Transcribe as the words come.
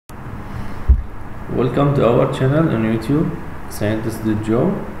Welcome to our channel on YouTube, Scientist Joe,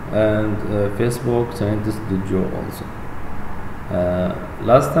 and Facebook, Scientist Joe also.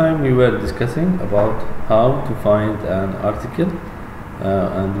 Last time we were discussing about how to find an article,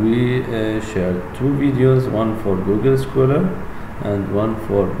 and we shared two videos, one for Google Scholar and one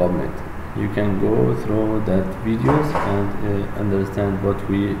for PubMed. You can go through that videos and understand what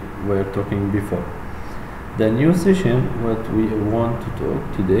we were talking before. The new session, what we want to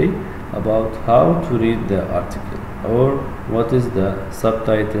talk today about how to read the article, or what is the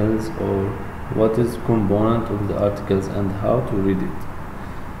subtitles, or what is component of the articles and how to read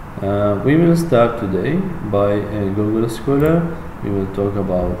it. We will start today by Google Scholar. We will talk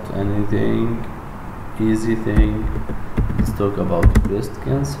about anything, easy thing. Let's talk about breast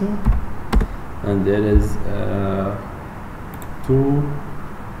cancer, and there is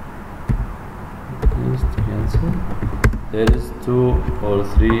there is two or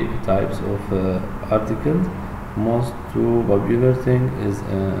three types of articles. Most two popular thing is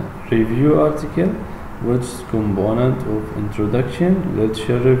a review article, which is component of introduction,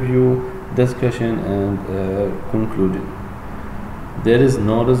 literature review, discussion, and conclusion. There is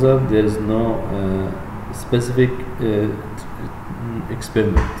no result, there is no specific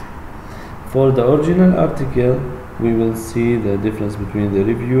experiment. For the original article, we will see the difference between the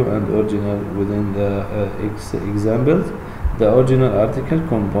review and original within the examples. The original article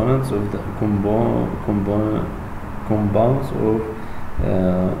components of the compounds of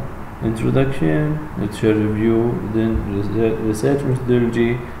introduction, literature review, then research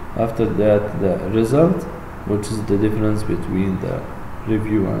methodology. After that, the result, which is the difference between the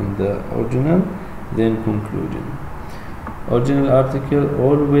review and the original, then conclusion. Original article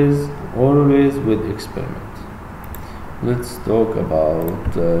always with experiment. Let's talk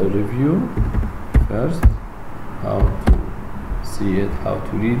about review first, how to see it, how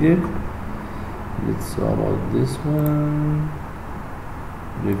to read it. Let's talk about this one.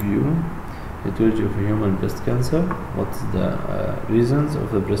 Review: etiology of human breast cancer. What's the reasons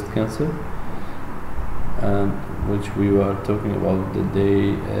of the breast cancer, and which we were talking about the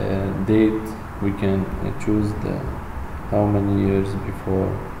date. We can choose the how many years before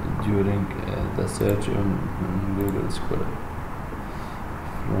during the search on Google Scholar.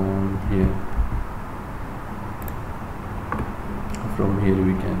 From here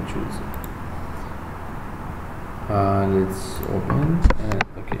we can choose. Let's open.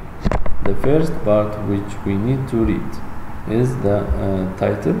 Okay, the first part which we need to read is the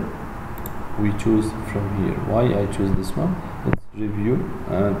title. We choose from here. Why I choose this one? It's review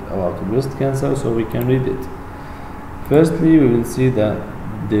and about breast cancer, so we can read it. Firstly, we will see the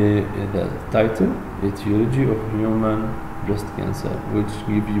title, etiology of human breast cancer, which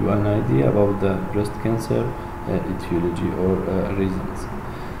give you an idea about the breast cancer etiology or reasons.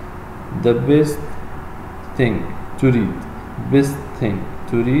 The best thing to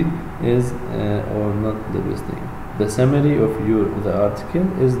read is, or not the best thing, the summary of the article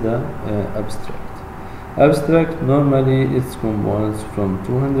is the abstract. Abstract normally its components from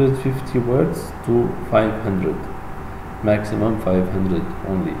 250 words to 500. Maximum 500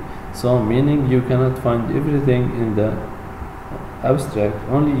 only. So meaning you cannot find everything in the abstract,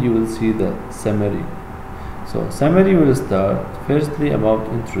 only you will see the summary. So summary will start firstly about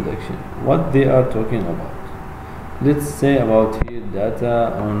introduction, what they are talking about. Let's say about here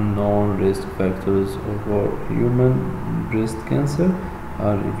data on known risk factors for human breast cancer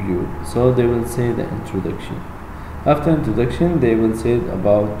are reviewed. So they will say the introduction. After introduction, they will say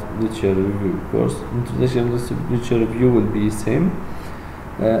about literature review. Of course, introduction literature review will be same.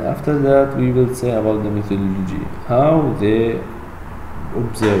 After that, we will say about the methodology, how they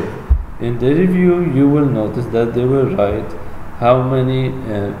observe. In the review, you will notice that they will write how many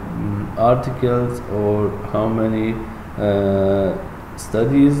articles or how many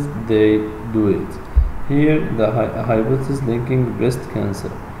studies they do it. Here, the hypothesis linking breast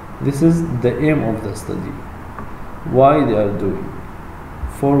cancer. This is the aim of the study. Why they are doing,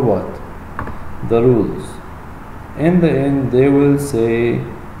 for what, the rules. In the end, they will say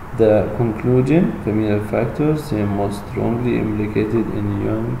the conclusion: familial factors seem most strongly implicated in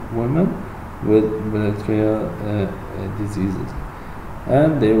young women with bilateral diseases,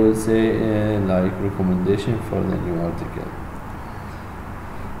 and they will say like recommendation for the new article.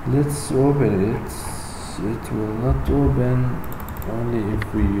 Let's open it. It will not open only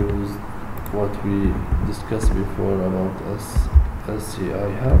if we use what we discussed before about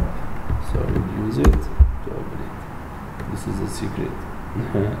SCI Hub. So we'll use it to open it. This is a secret.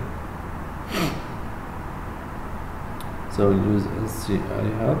 So we'll use SCI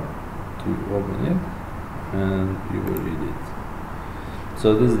Hub to open it, and you will read it.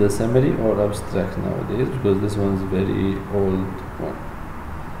 So this is the summary or abstract nowadays, because this one is very old one.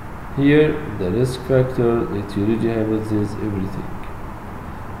 Here the risk factor, etiology, hypothesis, everything.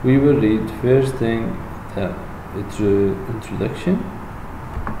 We will read first thing the introduction.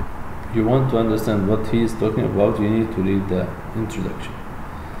 You want to understand what he is talking about, you need to read the introduction.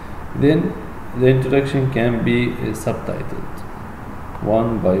 Then the introduction can be subtitled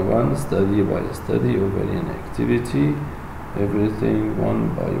one by one, study by study, ovarian activity, everything one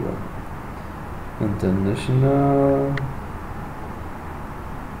by one. International,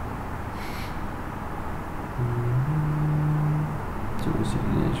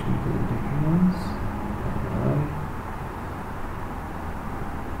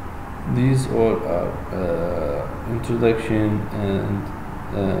 these all are introduction and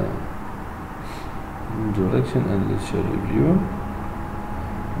literature review.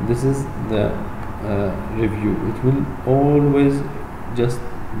 This is the review. It will always just,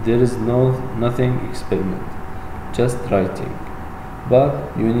 there is nothing experiment, just writing, but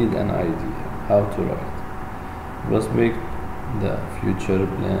you need an idea how to write. Prospect, the future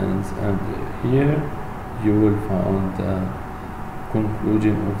plans, and here you will find the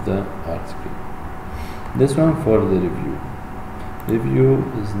conclusion of the article. This one for the review. Review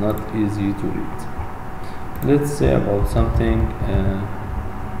is not easy to read. Let's say about something,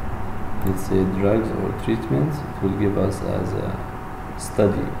 let's say drugs or treatments, it will give us as a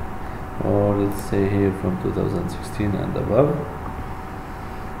study, or let's say here from 2016 and above.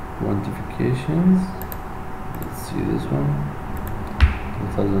 Quantifications, let's see this one,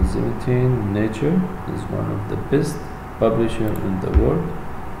 2017, Nature is one of the best publisher in the world.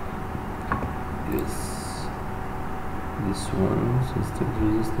 Yes, this one, system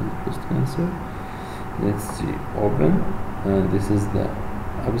resistant breast cancer. Let's see, open, and this is the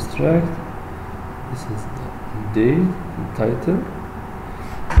abstract, this is the date, the title.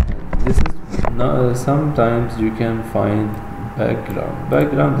 This is sometimes you can find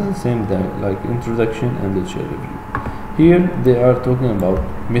background is the same thing like introduction and literature review. Here they are talking about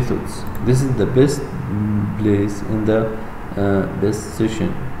methods. This is the best place in the best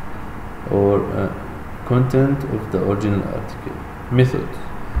session or content of the original article. Method,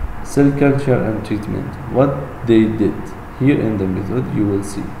 cell culture and treatment, what they did. Here in the method you will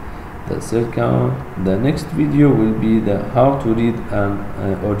see the cell count. The next video will be the how to read an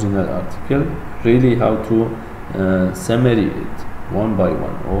original article, really how to summary it one by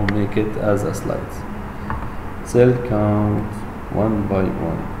one or make it as a slide. Cell count one by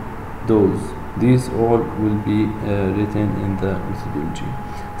one, these all will be written in the methodology.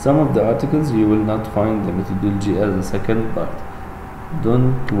 Some of the articles you will not find the methodology as a second part.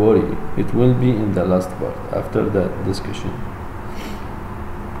 Don't worry, it will be in the last part after the discussion.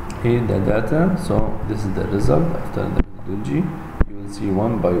 Here the data, so this is the result after the methodology. You will see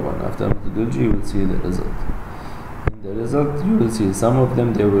one by one. After methodology you will see the result. In the result you will see some of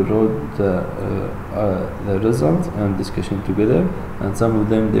them they will write the result and discussion together, and some of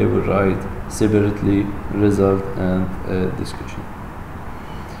them they will write separately result and discussion.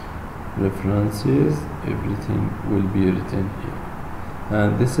 References, everything will be written here.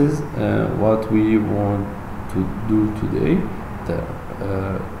 And this is what we want to do today,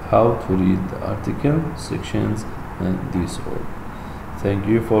 how to read the article, sections, and these all. Thank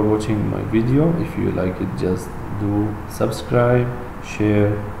you for watching my video. If you like it, just do subscribe,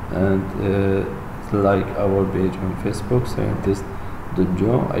 share, and like our page on Facebook,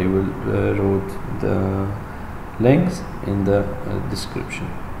 scientist.jo. I will write the links in the description.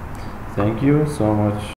 Thank you so much.